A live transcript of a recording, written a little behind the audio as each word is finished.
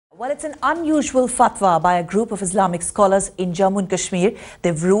Well, it's an unusual fatwa by a group of Islamic scholars in Jammu and Kashmir.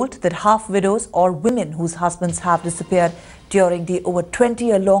 They've ruled that half widows or women whose husbands have disappeared during the over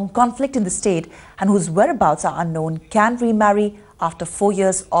 20-year-long conflict in the state and whose whereabouts are unknown can remarry after 4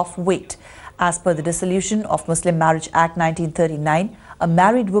 years of wait. As per the Dissolution of Muslim Marriage Act 1939, a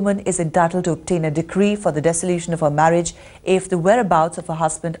married woman is entitled to obtain a decree for the dissolution of her marriage if the whereabouts of her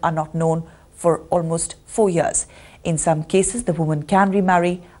husband are not known for almost 4 years. In some cases, the woman can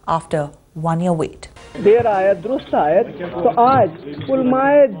remarry after 1 year wait. देर आयत दुरुस्त आयत तो आज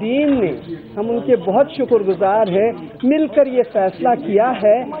उलमाए दीन ने हम उनके बहुत शुक्रगुजार हैं मिलकर ये फैसला किया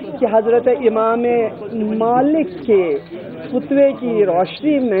है कि हजरत इमाम मालिक के फतवे की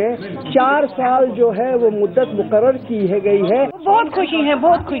रोशनी में 4 साल जो है वो मुद्दत मुकर्रर की है गई है। बहुत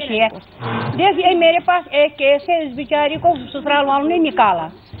खुशी है। देखिए मेरे पास एक केस है, इस बेचारी को ससुराल वालों ने निकाला,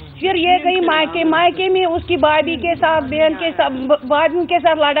 फिर ये गई मायके में उसकी भाभी के साथ बहन के साथ भाभियों के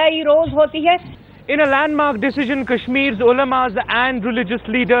साथ लड़ाई रोज होती है। In a landmark decision, Kashmir's ulamas and religious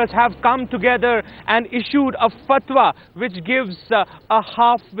leaders have come together and issued a fatwa which gives a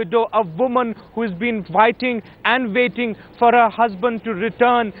half widow, a woman who has been fighting and waiting for her husband to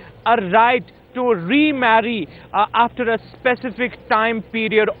return, a right to remarry after a specific time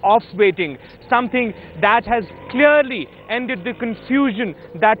period of waiting, something that has clearly ended the confusion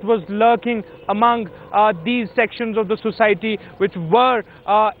that was lurking among these sections of the society which were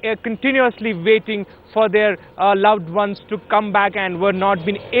continuously waiting for their loved ones to come back and were not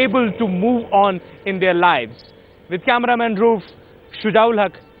been able to move on in their lives. With cameraman Roof, Shujaul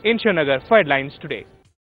Haq in Srinagar for Headlines Today.